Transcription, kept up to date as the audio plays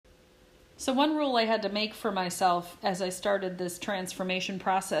So one rule I had to make for myself as I started this transformation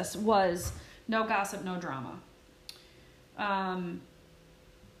process was no gossip, no drama.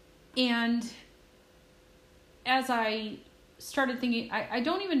 And as I started thinking, I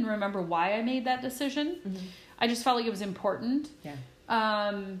don't even remember why I made that decision. Mm-hmm. I just felt like it was important. Yeah.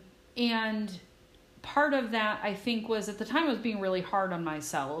 And part of that, I think, was at the time I was being really hard on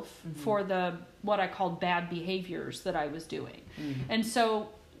myself for what I called bad behaviors that I was doing. Mm-hmm. And so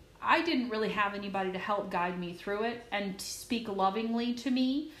I didn't really have anybody to help guide me through it and speak lovingly to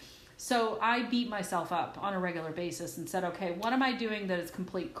me. So I beat myself up on a regular basis and said, okay, what am I doing that is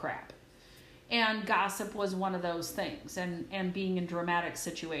complete crap? And gossip was one of those things, and being in dramatic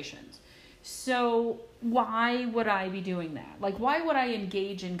situations. So why would I be doing that? Like, why would I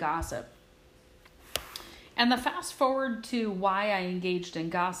engage in gossip? And the fast forward to why I engaged in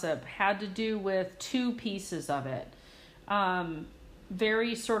gossip had to do with two pieces of it.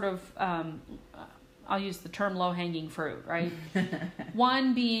 Very sort of, I'll use the term low-hanging fruit, right?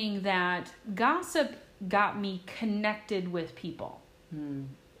 One being that gossip got me connected with people. Mm.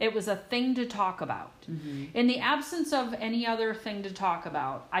 It was a thing to talk about. Mm-hmm. In the absence of any other thing to talk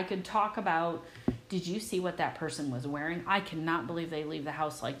about, I could talk about, did you see what that person was wearing? I cannot believe they leave the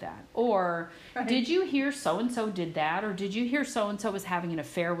house like that. Or, right. Did you hear so-and-so did that? Or did you hear so-and-so was having an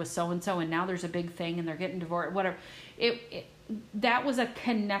affair with so-and-so and now there's a big thing and they're getting divorced, whatever. That was a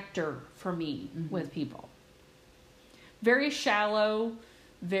connector for me with people. Very shallow,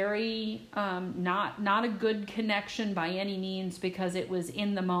 very not a good connection by any means, because it was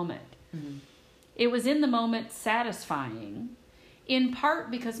in the moment. Mm-hmm. It was in the moment satisfying, in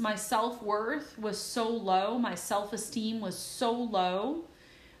part because my self-worth was so low, my self-esteem was so low,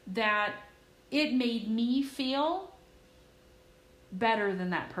 that it made me feel better than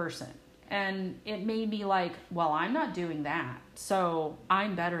that person. And it made me like, well, I'm not doing that, so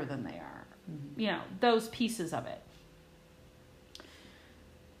I'm better than they are. Mm-hmm. You know, those pieces of it.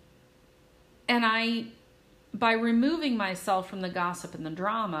 And by removing myself from the gossip and the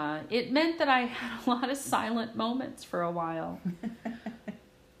drama, it meant that I had a lot of silent moments for a while.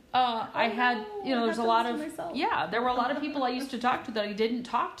 I had, there's a lot of, there were a lot of people I used to talk to that I didn't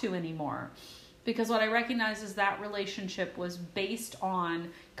talk to anymore. Because what I recognized is that relationship was based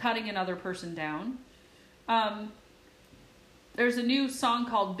on cutting another person down. There's a new song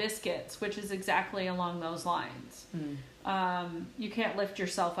called Biscuits, which is exactly along those lines. You can't lift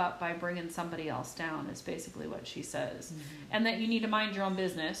yourself up by bringing somebody else down, is basically what she says. Mm-hmm. And that you need to mind your own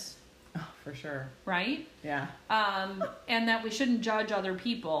business. Oh, for sure. Right? Yeah. And that we shouldn't judge other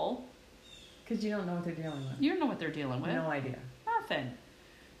people. Because you don't know what they're dealing with. You don't know what they're dealing with. No idea. Nothing.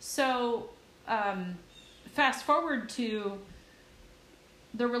 So, fast forward to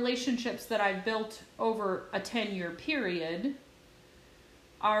the relationships that I've built over a 10-year period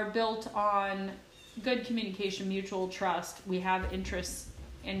are built on good communication, mutual trust. We have interests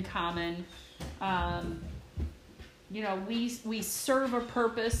in common. We serve a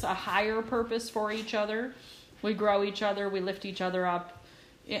purpose, a higher purpose for each other. We grow each other. We lift each other up.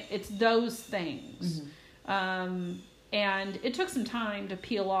 It's those things. Mm-hmm. And it took some time to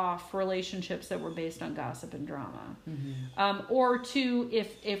peel off relationships that were based on gossip and drama. Mm-hmm. Or to,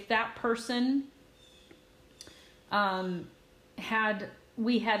 if that person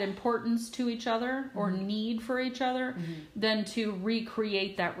we had importance to each other or mm-hmm. need for each other, mm-hmm. then to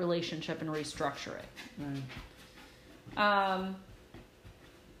recreate that relationship and restructure it. Right.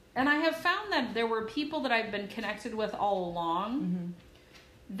 And I have found that there were people that I've been connected with all along mm-hmm.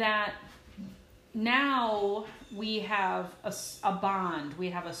 that now we have a bond, we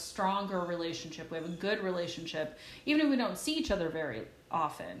have a stronger relationship, we have a good relationship, even if we don't see each other very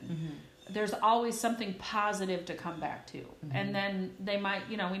often. Mm-hmm. There's always something positive to come back to. Mm-hmm. And then they might,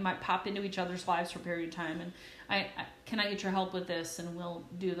 we might pop into each other's lives for a period of time, and can I get your help with this? And we'll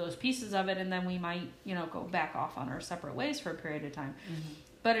do those pieces of it, and then we might, go back off on our separate ways for a period of time. Mm-hmm.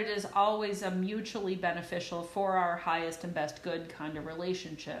 But it is always a mutually beneficial, for our highest and best good kind of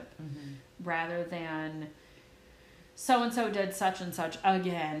relationship, mm-hmm. rather than so-and-so did such and such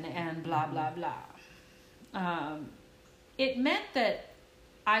again and blah, mm-hmm. blah, blah. It meant that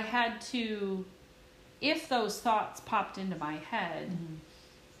I had to, if those thoughts popped into my head, mm-hmm.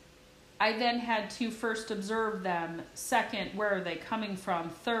 I then had to first observe them. Second, where are they coming from?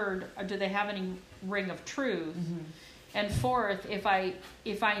 Third, do they have any ring of truth? Mm-hmm. And fourth, if I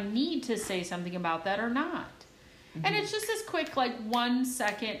need to say something about that or not. Mm-hmm. And it's just this quick, 1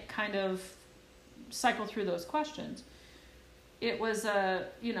 second kind of cycle through those questions. It was if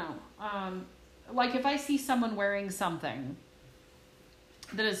I see someone wearing something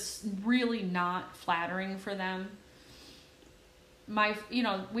that is really not flattering for them,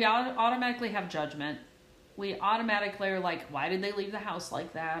 we automatically have judgment. We automatically are like, why did they leave the house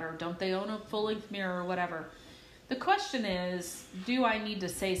like that? Or don't they own a full-length mirror or whatever? The question is, do I need to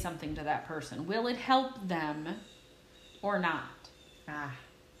say something to that person? Will it help them or not?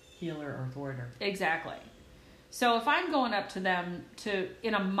 Healer or thwarter. Exactly. So if I'm going up to them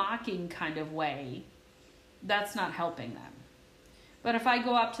in a mocking kind of way, that's not helping them. But if I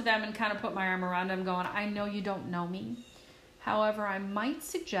go up to them and kind of put my arm around them going, I know you don't know me. However, I might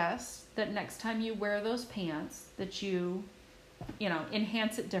suggest that next time you wear those pants that you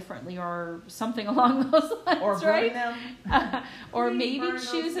enhance it differently or something along those lines, or right? them. Or Please maybe burn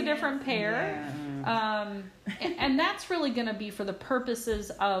choose those a different pants. pair. Yeah. And that's really going to be for the purposes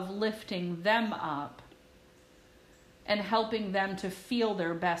of lifting them up and helping them to feel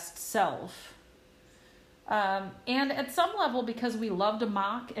their best self. And at some level, because we love to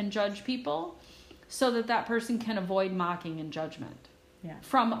mock and judge people, so that person can avoid mocking and judgment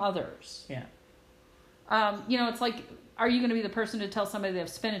from others. Yeah. It's like, are you going to be the person to tell somebody they have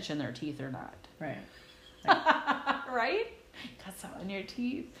spinach in their teeth or not? Right. Right? Got some in your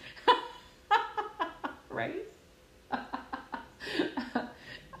teeth. Right?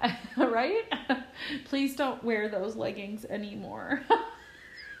 Right? Please don't wear those leggings anymore.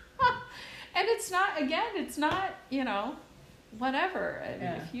 And it's not, whatever. I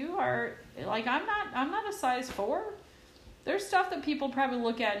mean, if you are, like, I'm not a size 4. There's stuff that people probably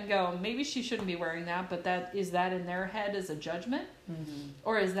look at and go, maybe she shouldn't be wearing that, but is that in their head as a judgment? Mm-hmm.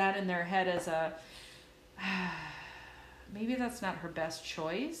 Or is that in their head as maybe that's not her best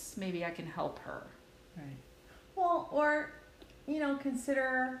choice. Maybe I can help her. Right. Well, or,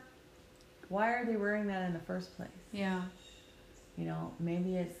 consider, why are they wearing that in the first place? Yeah.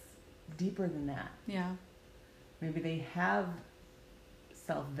 Maybe it's deeper than that. Yeah. Maybe they have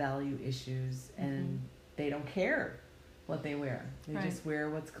self-value issues and they don't care what they wear. They just wear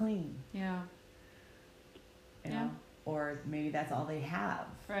what's clean. Yeah. You know? Or maybe that's all they have.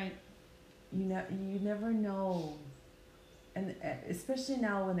 Right. You never know. And especially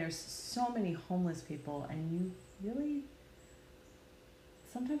now when there's so many homeless people and you really,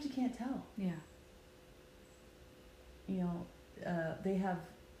 sometimes you can't tell. Yeah. They have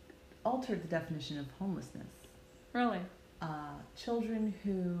altered the definition of homelessness. Really? Children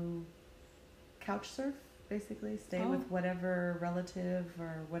who couch surf, basically, stay with whatever relative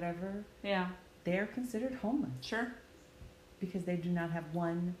or whatever. Yeah. They're considered homeless. Sure. Because they do not have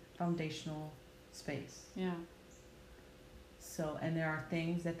one foundational space. Yeah. So, and there are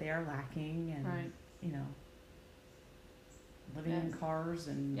things that they are lacking and, living in cars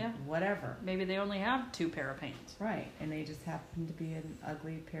and whatever. Maybe they only have 2 pair of pants. Right. And they just happen to be an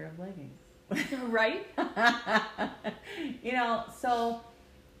ugly pair of leggings. Right? So,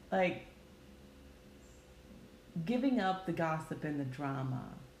 like, giving up the gossip and the drama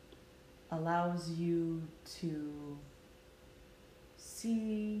allows you to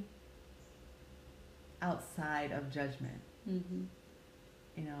see outside of judgment. Mm-hmm.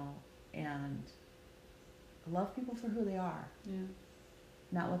 And love people for who they are. Yeah.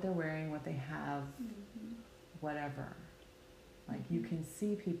 Not what they're wearing, what they have, whatever. Like, you can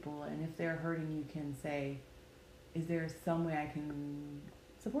see people, and if they're hurting, you can say, is there some way I can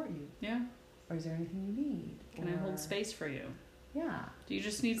support you? Yeah. Or is there anything you need? Can I hold space for you? Yeah. Do you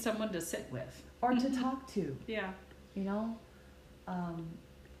just need someone to sit with? Or to talk to. Yeah.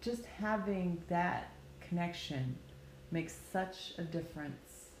 Just having that connection makes such a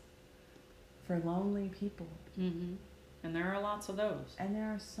difference for lonely people. Mm-hmm. And there are lots of those. And there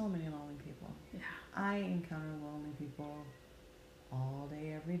are so many lonely people. Yeah. I encounter lonely people all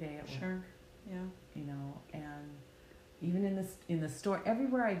day, every day at work. Sure. Yeah. And even in the store,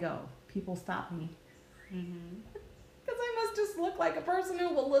 everywhere I go, people stop me. Mm-hmm. Because I must just look like a person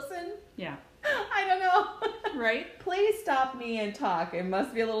who will listen. Yeah. I don't know. Right? Please stop me and talk. It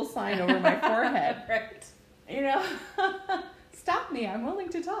must be a little sign over my forehead. Right. Stop me. I'm willing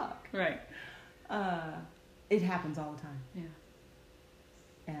to talk. Right. It happens all the time. Yeah.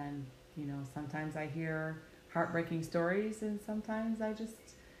 And, sometimes I hear heartbreaking stories and sometimes I just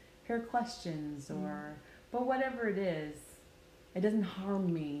hear questions but whatever it is, it doesn't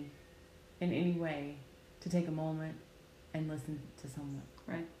harm me in any way to take a moment and listen to someone.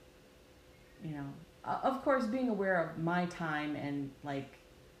 Right. Of course, being aware of my time and, like,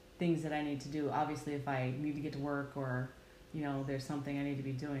 things that I need to do. Obviously, if I need to get to work or, there's something I need to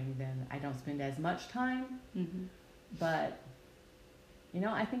be doing, then I don't spend as much time. Mm-hmm. But,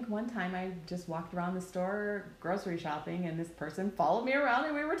 I think one time I just walked around the store grocery shopping and this person followed me around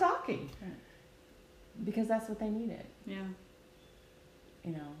and we were talking. Right. Because that's what they needed. Yeah.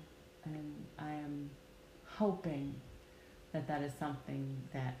 And I am hoping that is something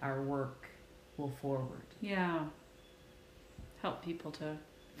that our work will forward. Yeah. Help people to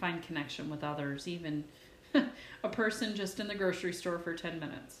find connection with others, even a person just in the grocery store for 10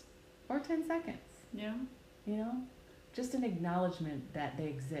 minutes. Or 10 seconds. Yeah. You know? Just an acknowledgement that they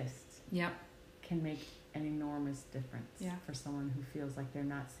exist. Yep. Can make an enormous difference for someone who feels like they're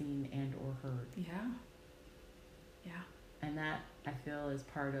not seen and or heard. Yeah. Yeah. And that, I feel, is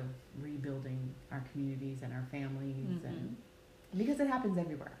part of rebuilding our communities and our families, and because it happens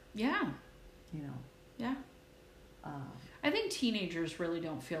everywhere. Yeah. You know. Yeah. I think teenagers really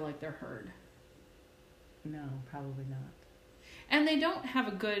don't feel like they're heard. No, probably not. And they don't have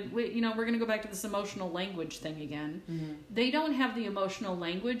a good, we're going to go back to this emotional language thing again. Mm-hmm. They don't have the emotional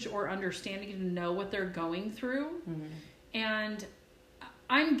language or understanding to know what they're going through. Mm-hmm. And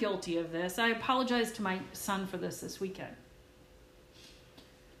I'm guilty of this. I apologize to my son for this weekend.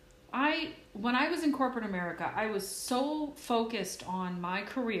 When I was in corporate America, I was so focused on my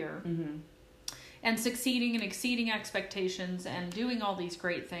career and succeeding and exceeding expectations and doing all these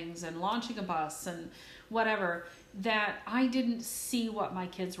great things and launching a bus and whatever, that I didn't see what my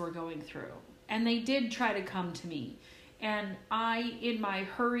kids were going through. And they did try to come to me. And I, in my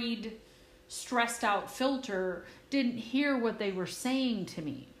hurried, stressed out filter, didn't hear what they were saying to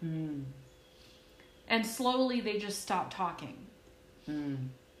me. Mm. And slowly they just stopped talking. Mm.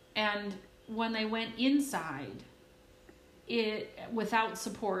 And when they went inside, without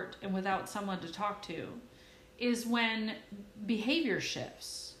support and without someone to talk to, is when behavior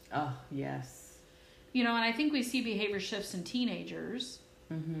shifts. Oh, yes. And I think we see behavior shifts in teenagers,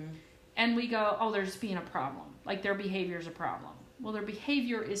 and we go, oh, there's being a problem. Like, their behavior is a problem. Well, their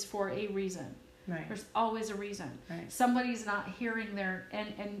behavior is for a reason. Right. There's always a reason. Right. Somebody's not hearing their,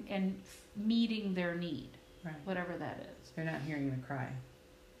 and meeting their need, whatever that is. They're not hearing the cry.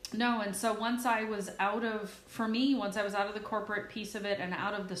 No, and so once I was out of the corporate piece of it and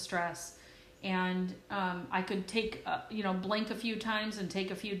out of the stress, and I could take, blink a few times and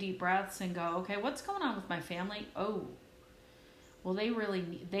take a few deep breaths and go, okay, what's going on with my family? Oh, well, they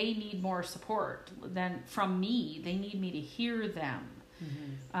need more support than from me. They need me to hear them.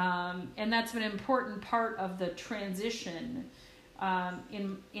 Mm-hmm. And that's an important part of the transition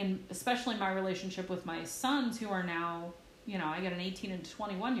in especially my relationship with my sons, who are now, I got an 18 and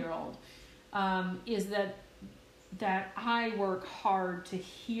 21-year-old, is that I work hard to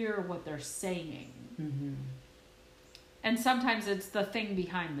hear what they're saying. Mm-hmm. And sometimes it's the thing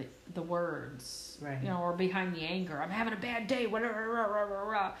behind the words, or behind the anger. I'm having a bad day,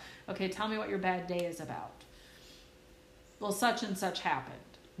 whatever. Okay, tell me what your bad day is about. Well, such and such happened.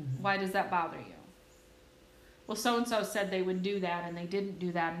 Mm-hmm. Why does that bother you? Well, so-and-so said they would do that, and they didn't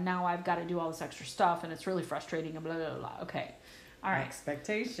do that, and now I've got to do all this extra stuff, and it's really frustrating, and blah, blah, blah. Okay. All right.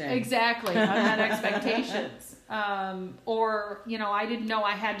 Expectations. Exactly. I had expectations. Or, I didn't know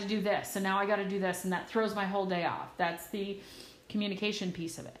I had to do this, and now I got to do this, and that throws my whole day off. That's the communication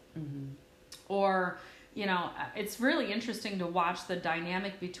piece of it. Mm-hmm. Or, it's really interesting to watch the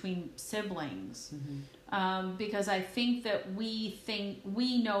dynamic between siblings. Mm-hmm. Because I think that we think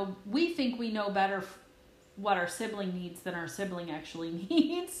we know better what our sibling needs than our sibling actually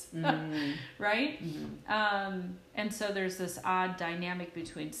needs. Mm-hmm. Right? Mm-hmm. And so there's this odd dynamic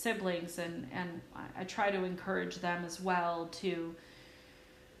between siblings, and I try to encourage them as well to,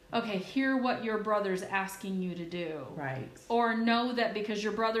 okay, hear what your brother's asking you to do. Right. Or know that because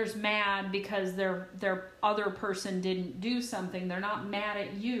your brother's mad because their other person didn't do something, they're not mad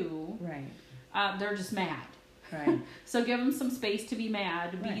at you. Right. They're just mad. Right. So give them some space to be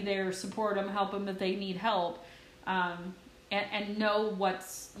mad, be there, support them, help them if they need help, and know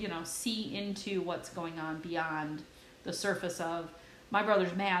see into what's going on beyond the surface of, my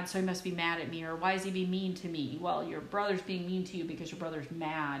brother's mad, so he must be mad at me, or why is he being mean to me? Well, your brother's being mean to you because your brother's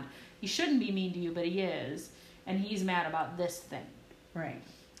mad. He shouldn't be mean to you, but he is, and he's mad about this thing. Right.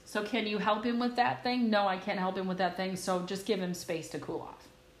 So can you help him with that thing? No, I can't help him with that thing, so just give him space to cool off.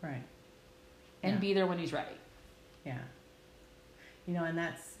 Right. And be there when he's ready. Yeah. And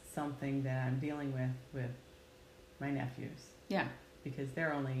that's something that I'm dealing with my nephews. Yeah. Because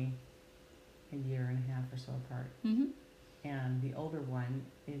they're only a year and a half or so apart. Mm-hmm. And the older one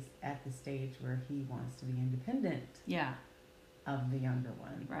is at the stage where he wants to be independent. Yeah. Of the younger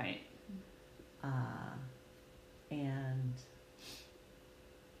one. Right. And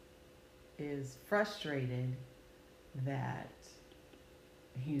is frustrated that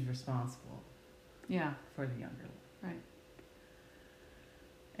he's responsible. Yeah. For the younger one. Right.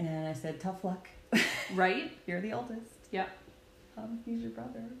 And I said, tough luck. Right. You're the oldest. Yep. He's your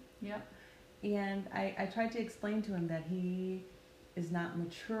brother. Yep. And I tried to explain to him that he is not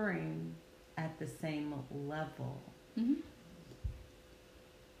maturing at the same level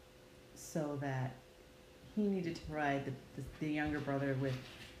so that he needed to provide the younger brother with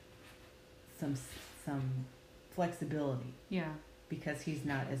some flexibility. Yeah. Because he's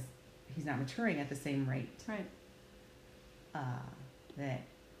not maturing at the same rate. Right. That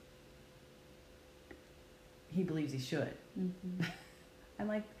he believes he should. Mm-hmm. I'm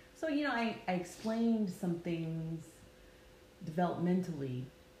like, so, I explained some things developmentally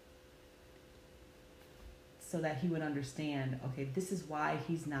so that he would understand, okay, this is why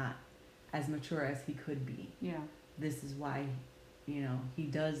he's not as mature as he could be. Yeah. This is why, he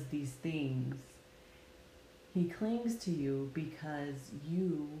does these things. He clings to you because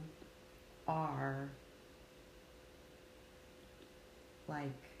you are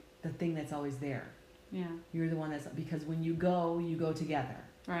like the thing that's always there. Yeah. You're the one because when you go together.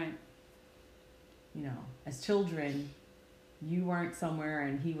 Right. As children, you weren't somewhere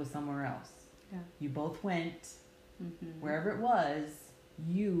and he was somewhere else. Yeah. You both went Mm-hmm. wherever it was,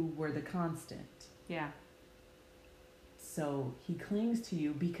 you were the constant. Yeah. So he clings to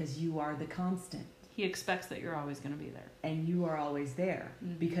you because you are the constant. He expects that you're always going to be there. And you are always there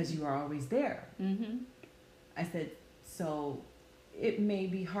because you are always there. Mm-hmm. I said, so it may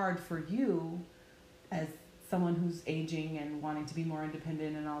be hard for you as someone who's aging and wanting to be more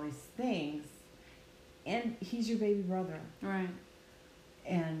independent and all these things. And he's your baby brother. Right.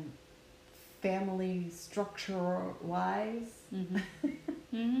 And family structure-wise, mm-hmm.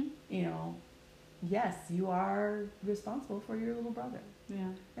 Mm-hmm. Yes, you are responsible for your little brother. Yeah.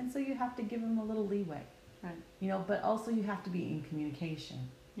 And so you have to give him a little leeway. Right. But also you have to be in communication.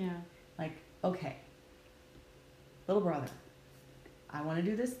 Yeah. Like, okay, little brother, I want to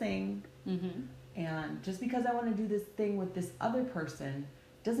do this thing. Mm-hmm. And just because I want to do this thing with this other person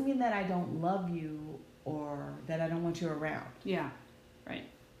doesn't mean that I don't love you or that I don't want you around. Yeah. Right.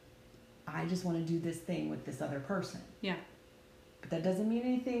 I just want to do this thing with this other person. Yeah. But that doesn't mean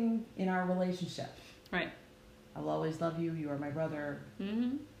anything in our relationship. Right. I will always love you. You are my brother.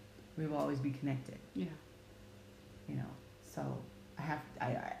 Mm-hmm. We will always be connected. Yeah. So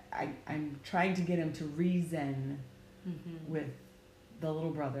I'm trying to get him to reason mm-hmm. with the little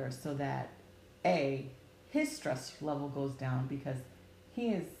brother so that his stress level goes down because he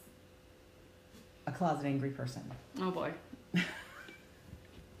is a closet angry person. Oh boy.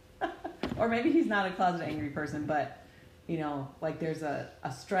 Or maybe he's not a closet angry person, but like there's a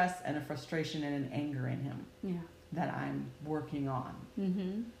stress and a frustration and an anger in him. Yeah. That I'm working on.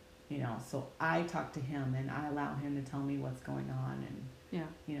 Mm-hmm. So I talk to him and I allow him to tell me what's going on and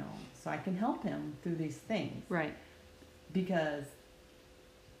yeah. So I can help him through these things. Right. Because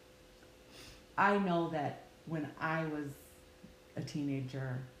I know that when I was a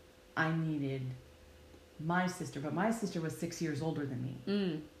teenager, I needed my sister, but my sister was 6 years older than me.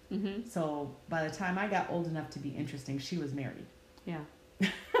 Mm-hmm. So by the time I got old enough to be interesting, she was married. Yeah.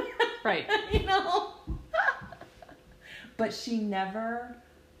 Right. But she never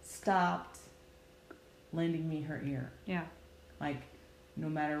stopped lending me her ear. Yeah. Like, no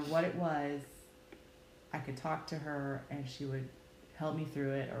matter what it was, I could talk to her and she would help me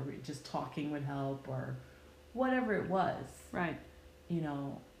through it, or just talking would help, or whatever it was. Right.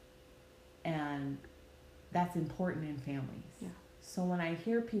 And that's important in families. Yeah. So when I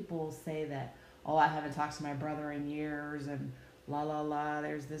hear people say that, oh, I haven't talked to my brother in years and la la la,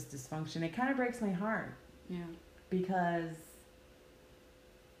 there's this dysfunction, it kind of breaks my heart. Yeah. Because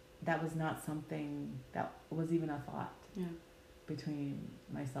that was not something that was even a thought between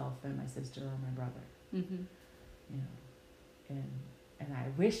myself and my sister or my brother. Mm-hmm. And I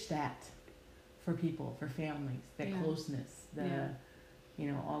wish that for people, for families, that closeness,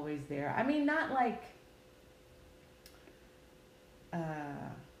 always there. I mean, not like,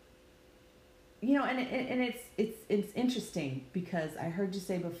 and it's interesting because I heard you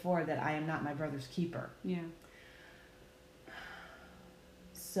say before that I am not my brother's keeper. Yeah.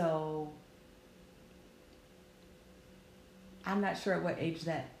 So I'm not sure at what age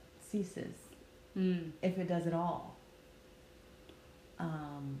that ceases, if it does at all.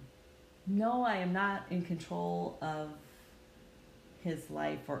 No, I am not in control of his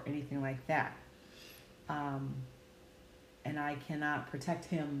life or anything like that. And I cannot protect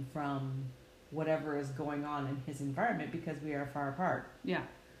him from whatever is going on in his environment because we are far apart. Yeah.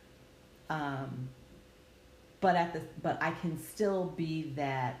 But I can still be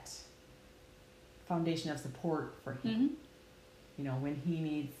that foundation of support for him. Mm-hmm. When he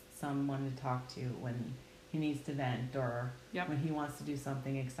needs someone to talk to, when he needs to vent, or when he wants to do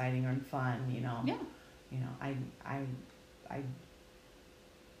something exciting or fun, I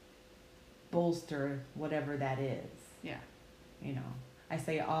bolster whatever that is. Yeah. I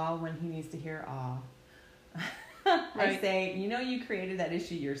say aw when he needs to hear aw. I say, you created that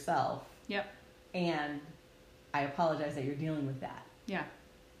issue yourself. Yep. And I apologize that you're dealing with that. Yeah.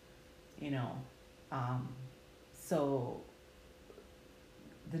 So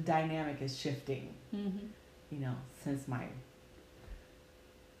the dynamic is shifting, since my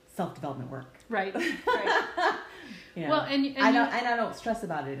self-development work. Right. Well, and I don't stress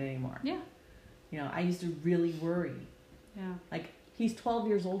about it anymore. Yeah. I used to really worry. Yeah. Like, he's 12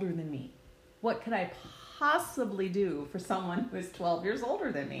 years older than me. What could I possibly do for someone who is 12 years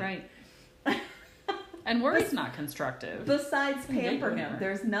older than me? Right. And worry's not constructive. Besides pamper him,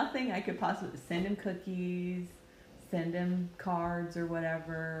 there's nothing I could possibly send him cookies, send him cards or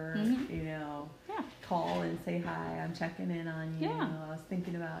whatever. Yeah. Call and say hi. I'm checking in on you. Yeah. I was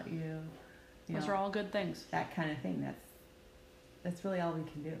thinking about you. Those are all good things. That kind of thing. That's really all we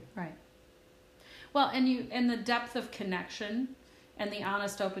can do. Right. Well, and the depth of connection, and the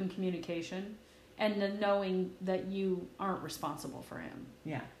honest, open communication, and the knowing that you aren't responsible for him.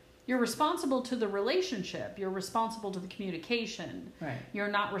 Yeah. You're responsible to the relationship. You're responsible to the communication. Right. You're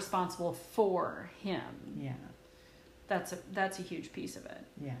not responsible for him. Yeah. That's a huge piece of it.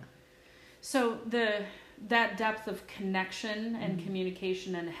 Yeah. So that depth of connection and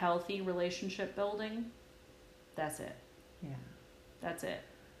communication and healthy relationship building, that's it. Yeah. That's it.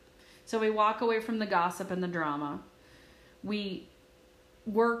 So we walk away from the gossip and the drama. We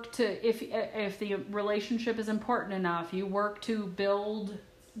work to, if the relationship is important enough, you work to build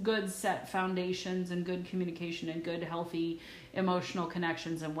good set foundations and good communication and good healthy emotional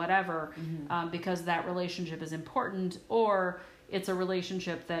connections and whatever, because that relationship is important, or it's a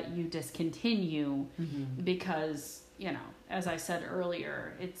relationship that you discontinue because, as I said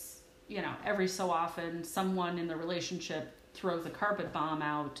earlier, it's, every so often someone in the relationship throws a carpet bomb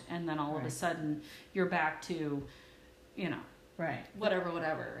out, and then all of a sudden you're back to, right,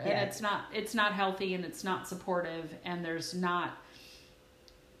 whatever. And it's not healthy, and it's not supportive, and there's not,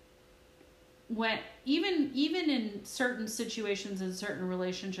 when even in certain situations, in certain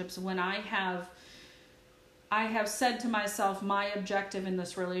relationships, when I have said to myself, my objective in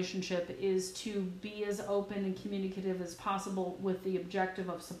this relationship is to be as open and communicative as possible with the objective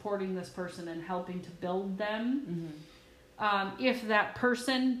of supporting this person and helping to build them. If that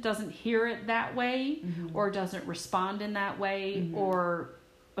person doesn't hear it that way, or doesn't respond in that way, or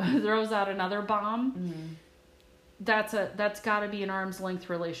throws out another bomb, that's got to be an arm's length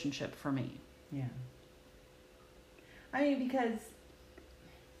relationship for me. Yeah. I mean, because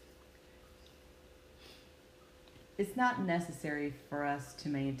it's not necessary for us to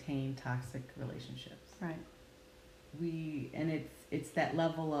maintain toxic relationships. Right. It's that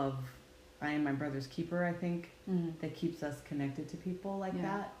level of, I am my brother's keeper, I think, that keeps us connected to people like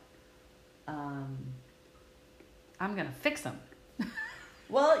that. I'm going to fix them.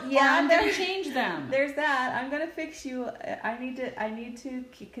 Well, yeah, I'm going to change them. There's that. I'm going to fix you. I need to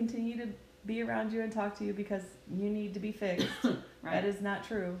continue to be around you and talk to you because you need to be fixed. Right. That is not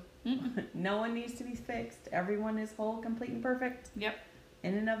true. No one needs to be fixed. Everyone is whole, complete, and perfect. Yep.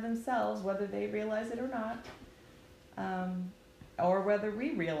 In and of themselves, whether they realize it or not. Or whether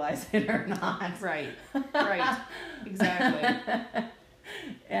we realize it or not. Right. Exactly.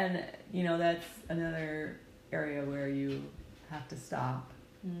 And, that's another area where you have to stop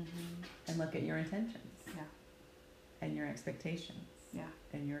and look at your intentions. Yeah. And your expectations. Yeah.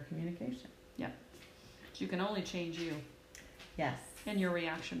 And your communication. Yeah. You can only change you. Yes. And your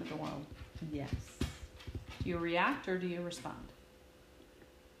reaction to the world. Yes. Do you react or do you respond?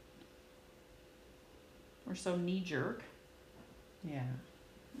 We're so knee-jerk. Yeah.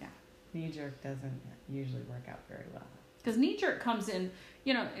 Knee-jerk doesn't usually work out very well. Because knee-jerk comes in,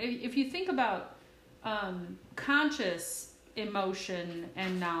 if you think about conscious emotion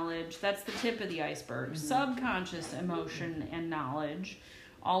and knowledge, that's the tip of the iceberg. Subconscious emotion and knowledge,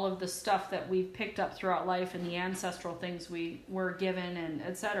 all of the stuff that we've picked up throughout life and the ancestral things we were given and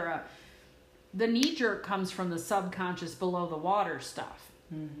etc. The knee-jerk comes from the subconscious below the water stuff.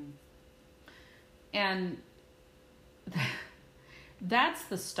 And that's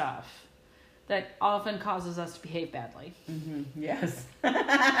the stuff that often causes us to behave badly. Yes.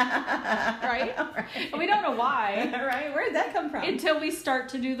 Right? And we don't know why. Right? Where did that come from? Until we start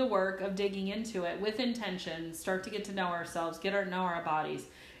to do the work of digging into it with intention, start to get to know ourselves, know our bodies,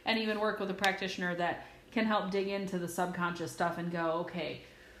 and even work with a practitioner that can help dig into the subconscious stuff and go, okay,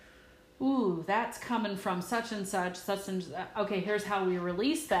 ooh, that's coming from such and such, okay, here's how we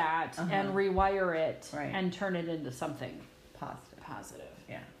release that and rewire it and turn it into something positive.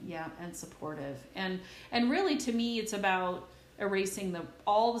 Yeah, and supportive. And really, to me, it's about erasing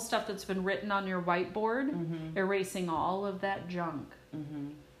all the stuff that's been written on your whiteboard, erasing all of that junk,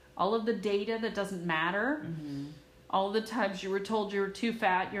 all of the data that doesn't matter, All the times you were told you're too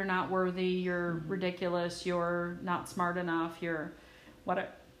fat, you're not worthy, you're ridiculous, you're not smart enough, you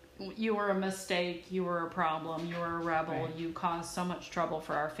were a mistake, you were a problem, you were a rebel, Right. you caused so much trouble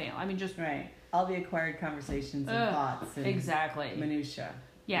for our family. I mean, just Right. All the acquired conversations and thoughts and exactly. minutia.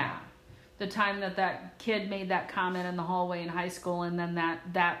 Yeah. The time that kid made that comment in the hallway in high school, and then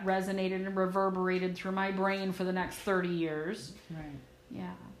that resonated and reverberated through my brain for the next 30 years. Right.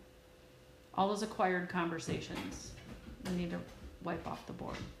 Yeah. All those acquired conversations, we need to wipe off the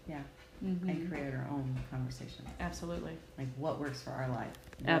board. Yeah. Mm-hmm. And create our own conversations. Absolutely. Like what works for our life.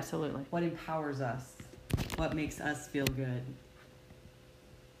 Absolutely. What empowers us. What makes us feel good.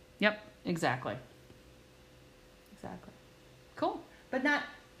 Yep. Exactly. Cool. But not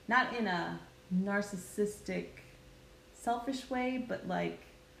in a narcissistic, selfish way, but like,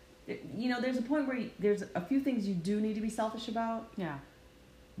 there's a point where there's a few things you do need to be selfish about. Yeah.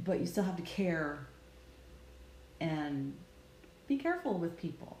 But you still have to care and be careful with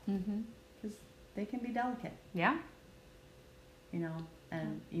people Mm-hmm. because they can be delicate, Yeah.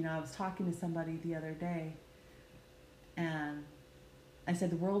 And, I was talking to somebody the other day and I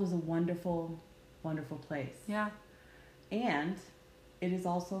said, the world is a wonderful, wonderful place. Yeah. And it is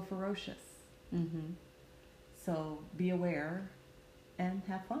also ferocious. Mm-hmm. So be aware and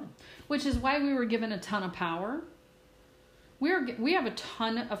have fun. Which is why we were given a ton of power. We have a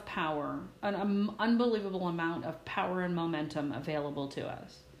ton of power, an unbelievable amount of power and momentum available to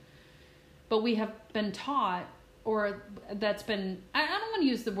us. But we have been taught, or that's been, I don't want to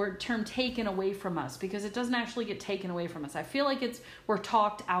use the term taken away from us, because it doesn't actually get taken away from us. I feel like we're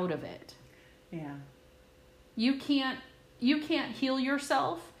talked out of it. Yeah. You can't heal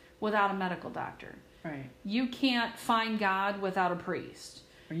yourself without a medical doctor. Right. You can't find God without a priest.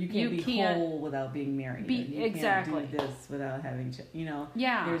 Or you can't be whole without being married. You exactly. can't do this without having,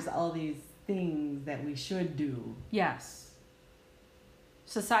 Yeah. There's all these things that we should do. Yes.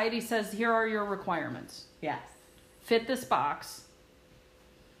 Society says, here are your requirements. Yes. Fit this box,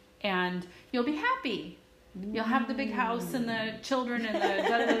 and you'll be happy. You'll have the big house and the children and the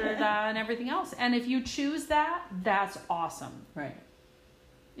da-da-da-da-da and everything else. And if you choose that, that's awesome. Right.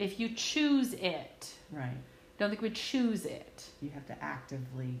 If you choose it. Right. Don't think we choose it. You have to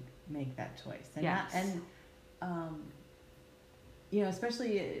actively make that choice. And Yes.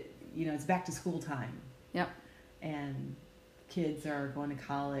 Especially, it's back to school time. Yep. And kids are going to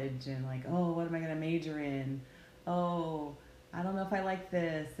college and like, oh, what am I going to major in? Oh, I don't know if I like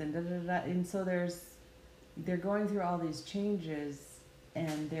this, and da-da-da-da. And so they're going through all these changes,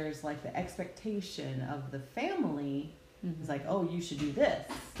 and there's like the expectation of the family is like, oh, you should do this.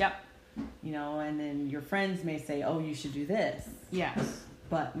 Yep. And then your friends may say, oh, you should do this. Yes.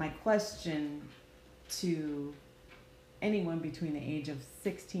 But my question to anyone between the age of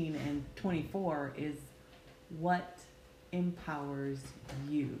 16 and 24 is, what empowers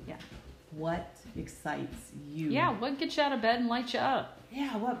you? Yeah. What excites you? Yeah, what gets you out of bed and lights you up?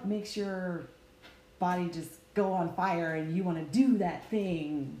 Yeah, what makes your body just go on fire and you want to do that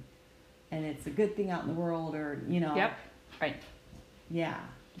thing and it's a good thing out in the world, or, Yep. Right. Yeah,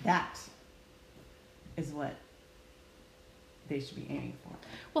 that is what they should be aiming for.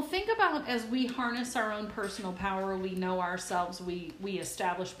 Well, think about, as we harness our own personal power, we know ourselves, we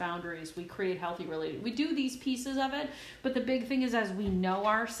establish boundaries, we create healthy relationships. We do these pieces of it, but the big thing is, as we know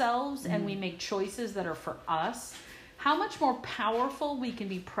ourselves and we make choices that are for us, how much more powerful we can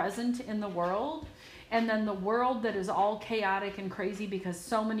be present in the world. And then the world that is all chaotic and crazy because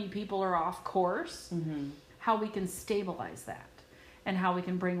so many people are off course, how we can stabilize that. And how we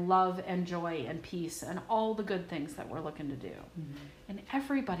can bring love and joy and peace and all the good things that we're looking to do. And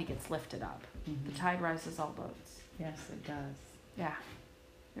everybody gets lifted up. The tide rises all boats. Yes, it does. Yeah,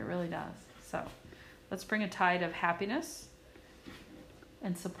 it really does. So let's bring a tide of happiness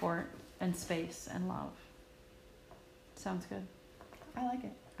and support and space and love. Sounds good. I like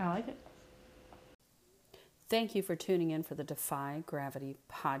it. I like it. Thank you for tuning in for the Defy Gravity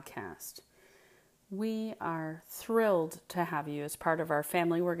podcast. We are thrilled to have you as part of our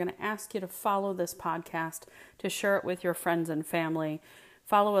family. We're going to ask you to follow this podcast, to share it with your friends and family.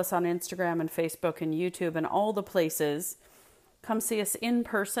 Follow us on Instagram and Facebook and YouTube and all the places. Come see us in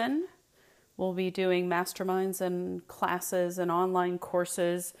person. We'll be doing masterminds and classes and online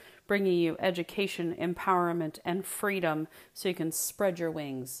courses, bringing you education, empowerment, and freedom so you can spread your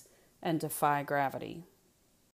wings and defy gravity.